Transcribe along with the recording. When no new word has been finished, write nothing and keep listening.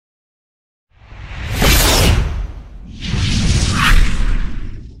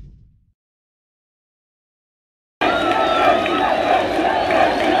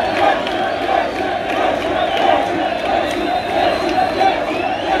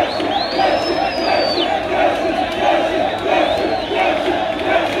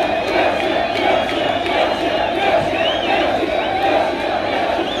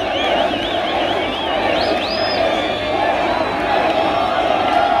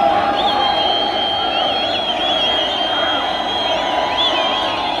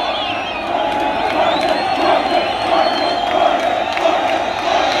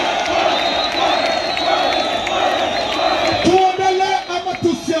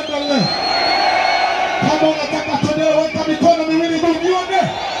Kama unataka tuende weka mikono miwili juu nione.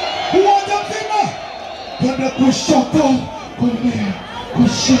 Uwanja mzima. Twende kushoto, kulia,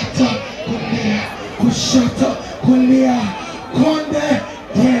 kushoto, kulia, kushoto, kulia. Konde,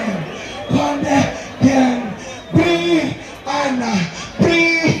 den. Konde, den. Brianna,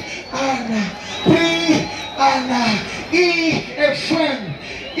 Brianna, Brianna. E-F-N.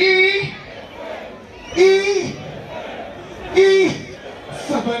 E-7.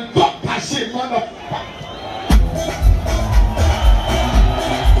 Fuck that shit, motherfucker.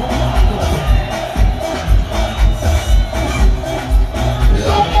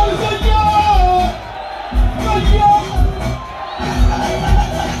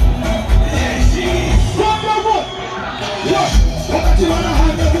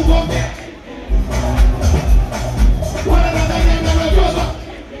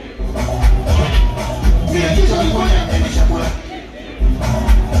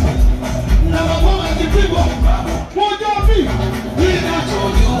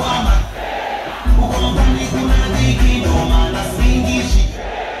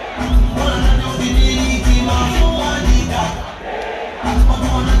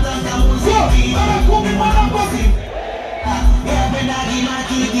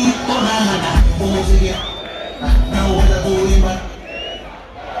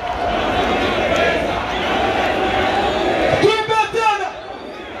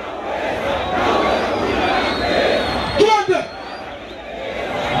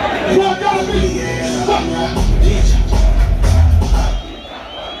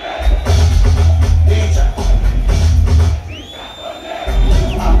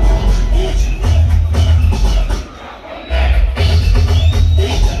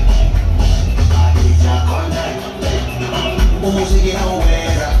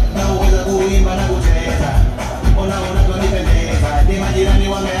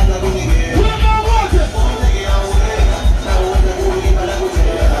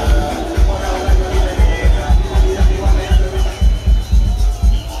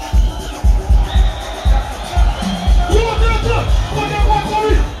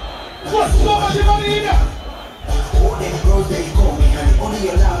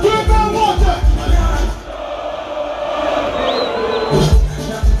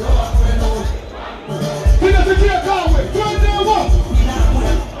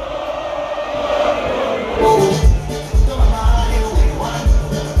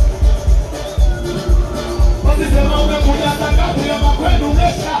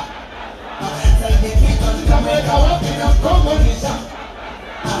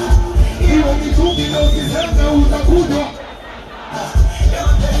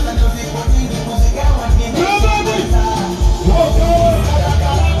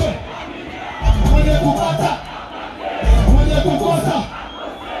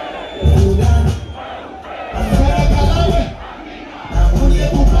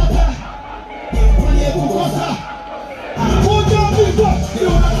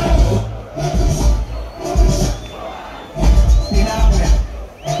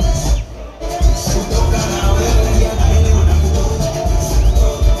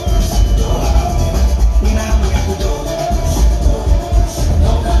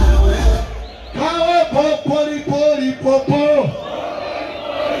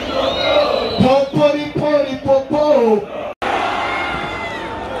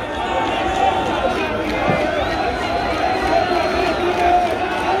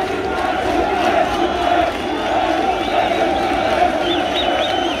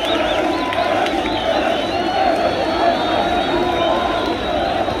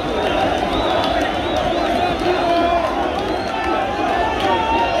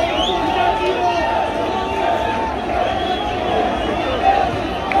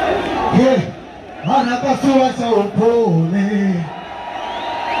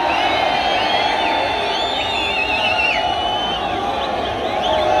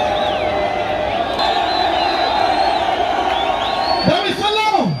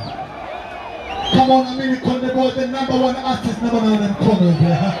 Come on, I mean, Konde boy, the #1 artist, never know them Konde.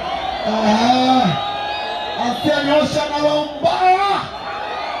 I tell you, Shanawamba.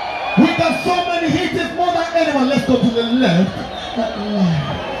 We got so many hits, it's more than anyone. Let's go to the left.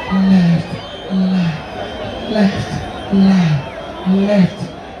 Left.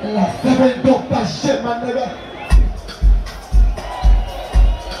 7 Dr. Shit, my nigga.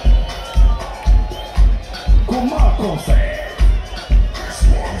 Komaa Concert.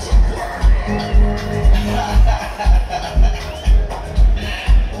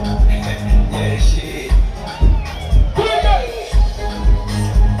 Yeah, shit.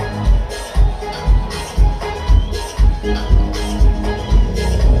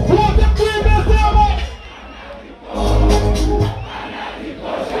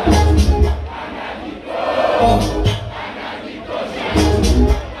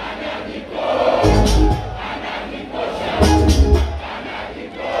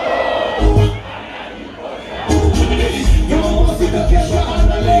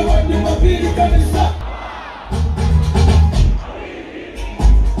 hili kanisa.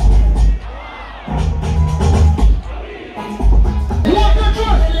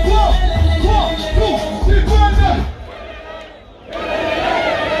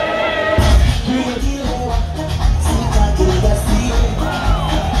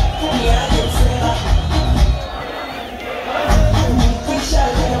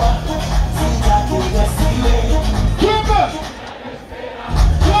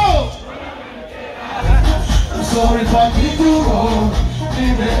 Sorry for people,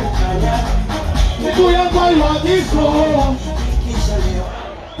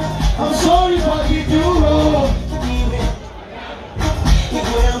 I'm sorry for people.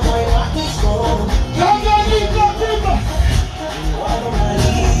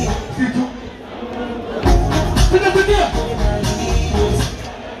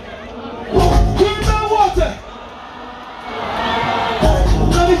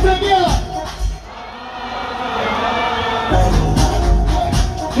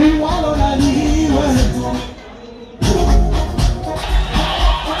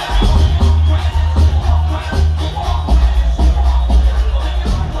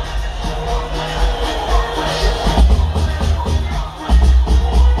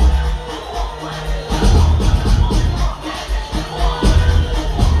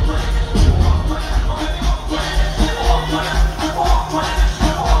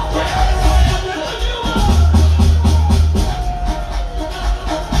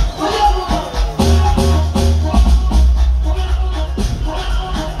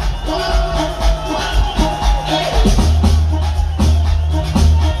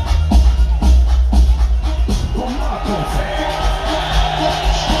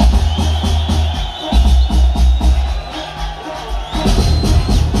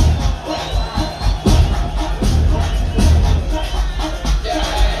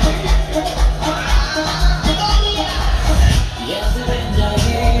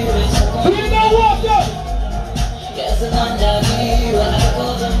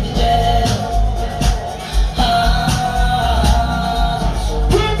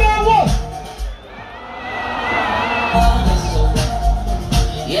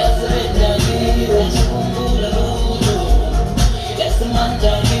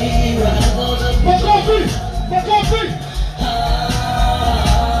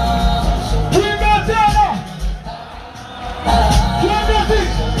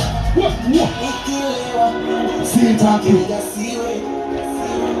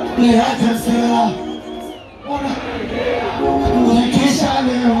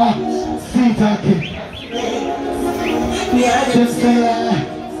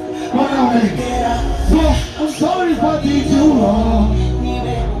 I'm sorry for the too long.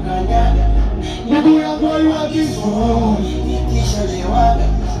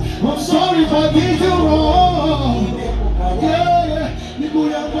 I'm sorry for the too long. Yeah.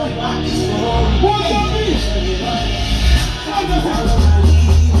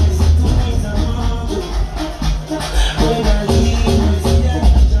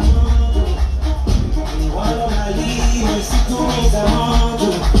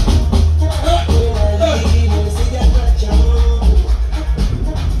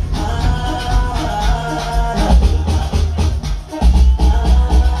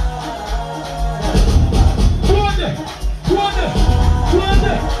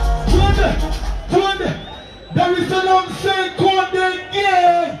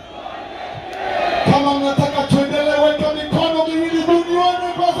 What's up, kama mnataka tuendelee, weka mikono miwili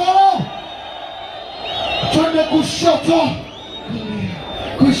duniani kwa sababu twende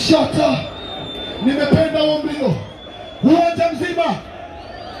kushoto. Nimependa umbio uwanja mzima.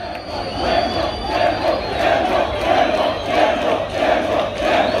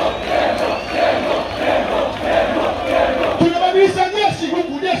 Tunabadilisha jeshi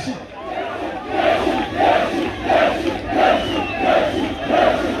huku, jeshi.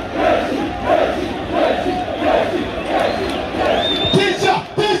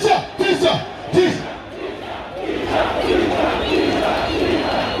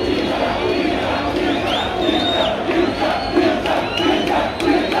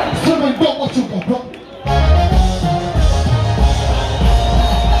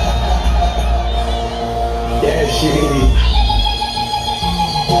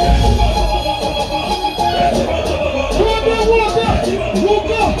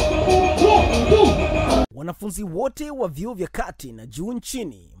 Wanafunzi wote wa vyuo vya kati na juu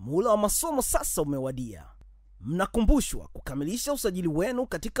nchini, muhula wa masomo sasa umewadia. Mnakumbushwa kukamilisha usajili wenu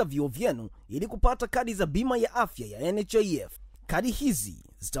katika vyuo vyenu ili kupata kadi za bima ya afya ya NHIF. Kadi hizi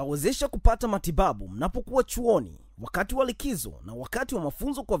zitawezesha kupata matibabu mnapokuwa chuoni, wakati wa likizo na wakati wa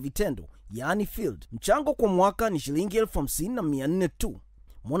mafunzo kwa vitendo, yani field. Mchango kwa mwaka ni shilingi 50,400 tu.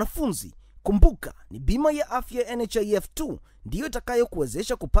 Mwanafunzi, kumbuka ni bima ya afya NHIF tu ndiyo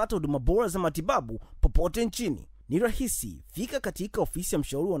itakayokuwezesha kupata huduma bora za matibabu popote nchini. Ni rahisi, fika katika ofisi ya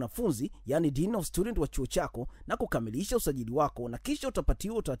mshauri wa wanafunzi, yani Dean of Student wa chuo chako, na kukamilisha usajili wako, na kisha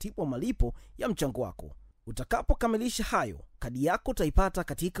utapatiwa utaratibu wa malipo ya mchango wako. Utakapokamilisha hayo, kadi yako utaipata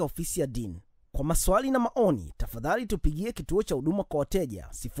katika ofisi ya Dean. Kwa maswali na maoni, tafadhali tupigie kituo cha huduma kwa wateja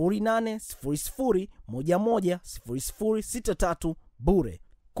 0800110063 bure.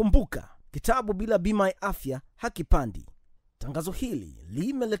 Kumbuka, kitabu bila bima ya afya hakipandi. Tangazo hili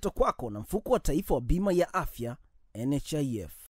limeletwa kwako na mfuko wa taifa wa bima ya afya NHIF.